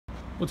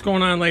What's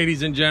going on,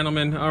 ladies and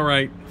gentlemen? All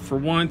right, for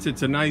once,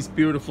 it's a nice,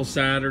 beautiful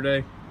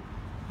Saturday.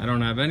 I don't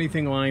have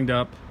anything lined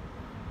up.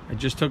 I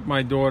just took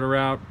my daughter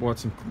out, bought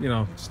some,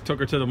 took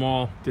her to the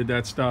mall, did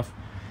that stuff.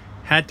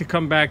 Had to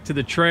come back to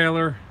the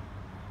trailer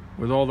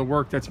with all the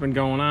work that's been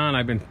going on.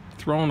 I've been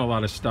throwing a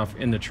lot of stuff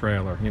in the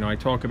trailer. You know, I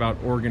talk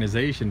about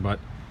organization, but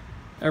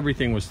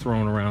everything was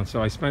thrown around. So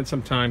I spent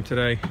some time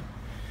today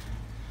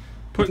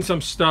putting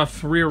some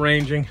stuff,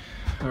 rearranging.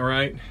 All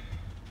right.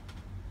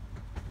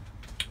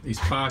 These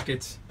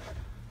pockets,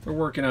 they're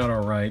working out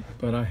all right,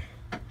 but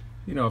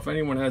if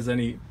anyone has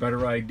any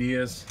better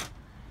ideas,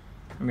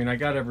 I mean, I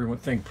got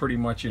everything pretty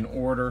much in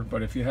order,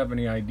 but if you have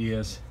any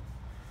ideas,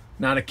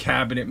 not a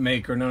cabinet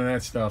maker, none of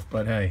that stuff,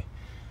 but hey,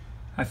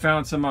 I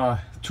found some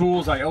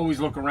tools I always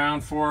look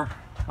around for,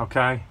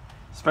 okay?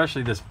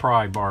 Especially this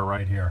pry bar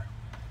right here.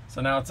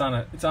 So now it's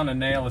on a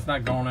nail, it's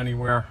not going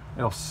anywhere.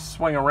 It'll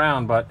swing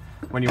around, but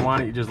when you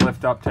want it, you just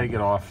lift up, take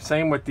it off.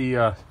 Same with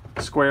the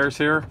squares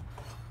here.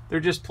 They're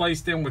just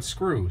placed in with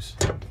screws,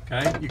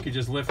 okay? You could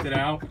just lift it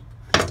out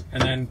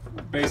and then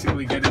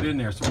basically get it in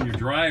there. So when you're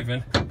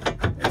driving,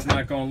 it's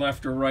not going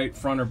left or right,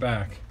 front or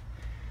back.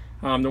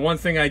 The one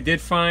thing I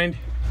did find,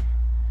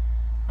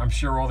 I'm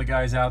sure all the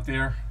guys out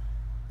there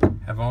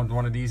have owned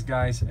one of these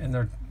guys in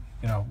their,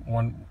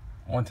 one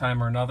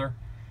time or another.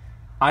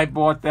 I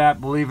bought that,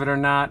 believe it or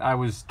not, I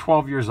was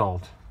 12 years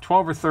old,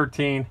 12 or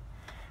 13.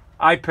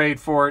 I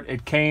paid for it.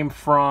 It came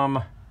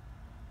from,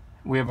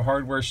 we have a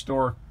hardware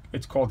store.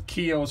 It's called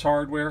Keogh's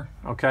Hardware,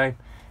 okay?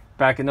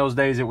 Back in those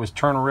days, it was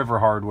Turner River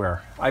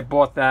Hardware. I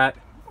bought that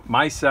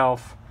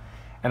myself,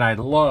 and I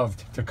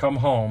loved to come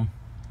home,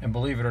 and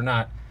believe it or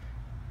not,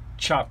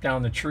 chop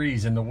down the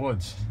trees in the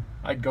woods.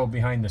 I'd go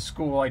behind the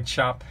school, I'd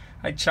chop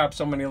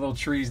so many little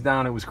trees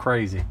down, it was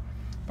crazy.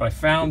 But I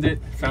found it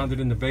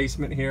in the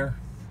basement here.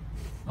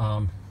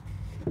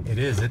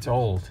 It's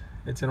old.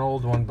 It's an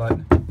old one, but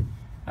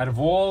out of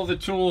all the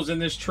tools in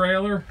this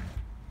trailer,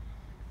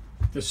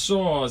 the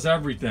saws,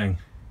 everything,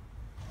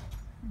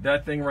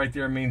 that thing right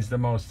there means the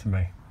most to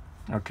me.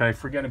 Okay,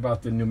 forget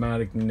about the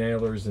pneumatic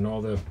nailers and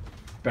all the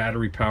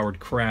battery powered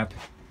crap.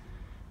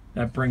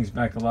 That brings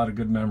back a lot of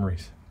good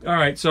memories. All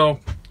right, so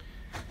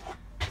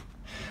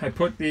I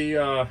put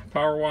the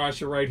power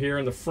washer right here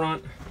in the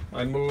front.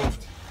 I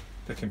moved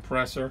the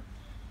compressor.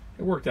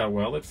 It worked out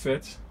well, it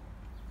fits.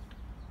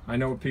 I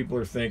know what people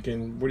are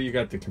thinking, what do you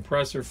got the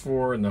compressor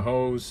for and the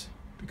hose?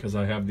 Because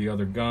I have the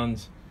other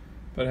guns.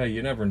 But hey,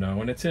 you never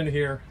know. And it's in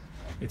here,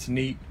 it's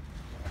neat.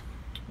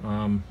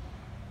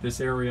 This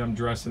area I'm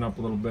dressing up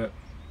a little bit.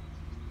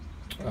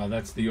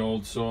 That's the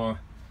old saw.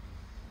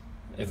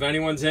 If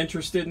anyone's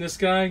interested in this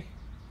guy,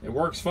 it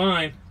works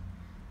fine.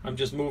 I'm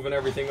just moving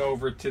everything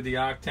over to the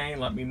Octane.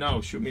 Let me know,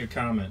 shoot me a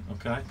comment,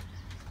 okay?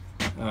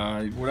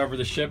 Whatever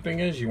the shipping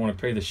is, you want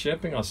to pay the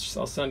shipping, I'll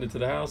send it to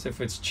the house. If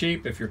it's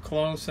cheap, if you're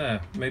close,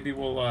 maybe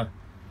we'll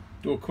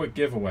do a quick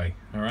giveaway,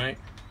 all right?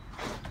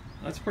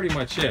 That's pretty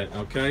much it,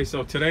 okay?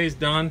 So today's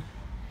done.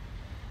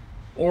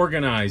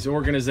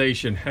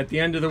 Organization. At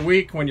the end of the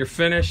week, when you're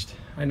finished,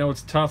 I know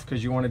it's tough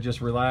because you want to just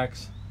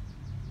relax,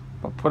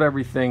 but put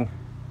everything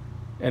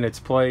in its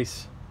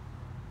place.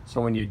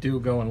 So when you do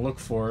go and look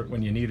for it,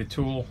 when you need a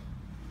tool,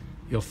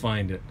 you'll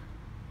find it.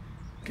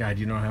 God,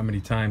 you know how many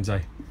times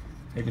I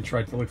even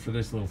tried to look for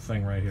this little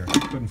thing right here.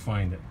 Couldn't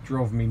find it.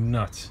 Drove me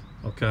nuts,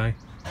 okay?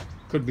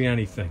 Could be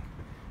anything.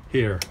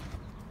 Here.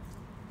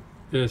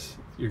 This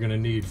you're going to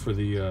need for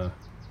the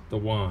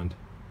wand.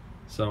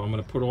 So I'm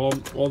going to put all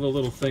the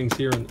little things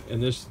here in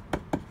this,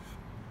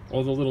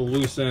 all the little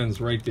loose ends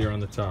right there on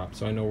the top,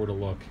 so I know where to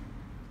look.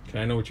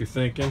 Okay, I know what you're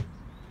thinking.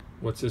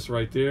 What's this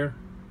right there?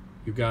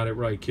 You got it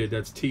right, kid.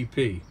 That's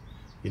TP.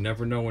 You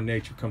never know when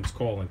nature comes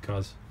calling,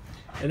 cuz.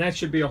 And that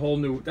should be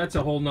that's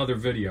a whole nother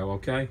video,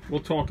 okay?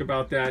 We'll talk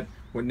about that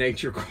when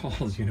nature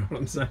calls, you know what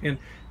I'm saying?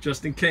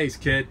 Just in case,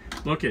 kid.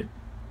 Look it.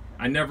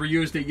 I never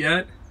used it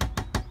yet.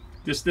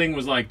 This thing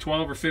was like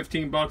 12 or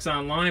 15 bucks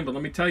online, but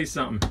let me tell you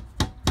something.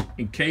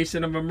 In case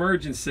of an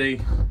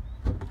emergency,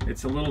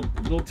 it's a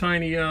little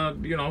tiny,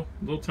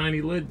 little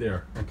tiny lid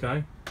there,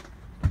 okay?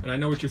 And I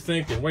know what you're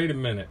thinking. Wait a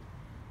minute,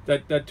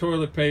 that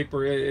toilet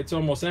paper, it's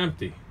almost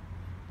empty.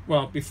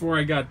 Well, before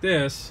I got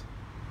this,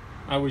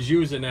 I was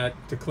using that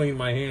to clean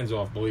my hands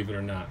off, believe it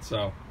or not.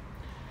 So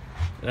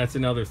that's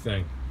another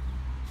thing.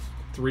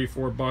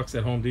 3-4 bucks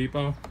at Home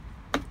Depot.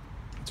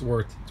 It's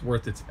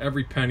worth it's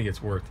every penny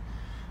it's worth.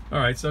 All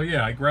right, so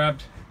yeah,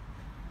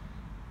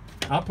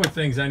 I'll put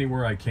things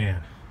anywhere I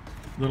can.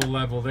 Little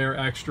level there,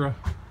 extra.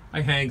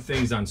 I hang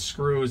things on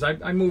screws.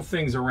 I move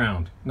things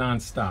around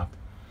non-stop.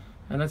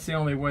 And that's the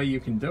only way you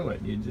can do it.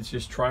 It's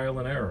just trial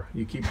and error.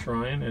 You keep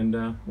trying, and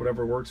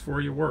whatever works for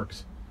you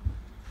works.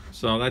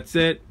 So that's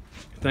it.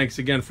 Thanks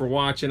again for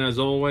watching. As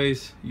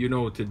always, you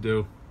know what to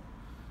do.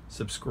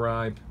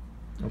 Subscribe,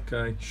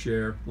 okay?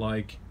 Share,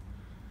 like.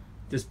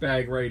 This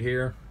bag right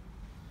here,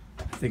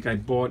 I think I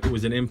bought, it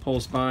was an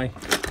impulse buy.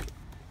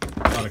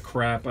 A lot of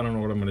crap. I don't know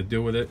what I'm going to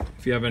do with it.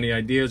 If you have any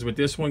ideas with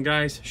this one,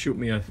 guys, shoot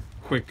me a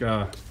quick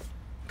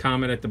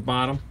comment at the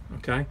bottom,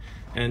 okay?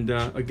 And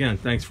again,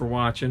 thanks for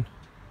watching.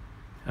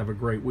 Have a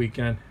great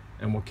weekend,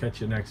 and we'll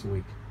catch you next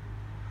week.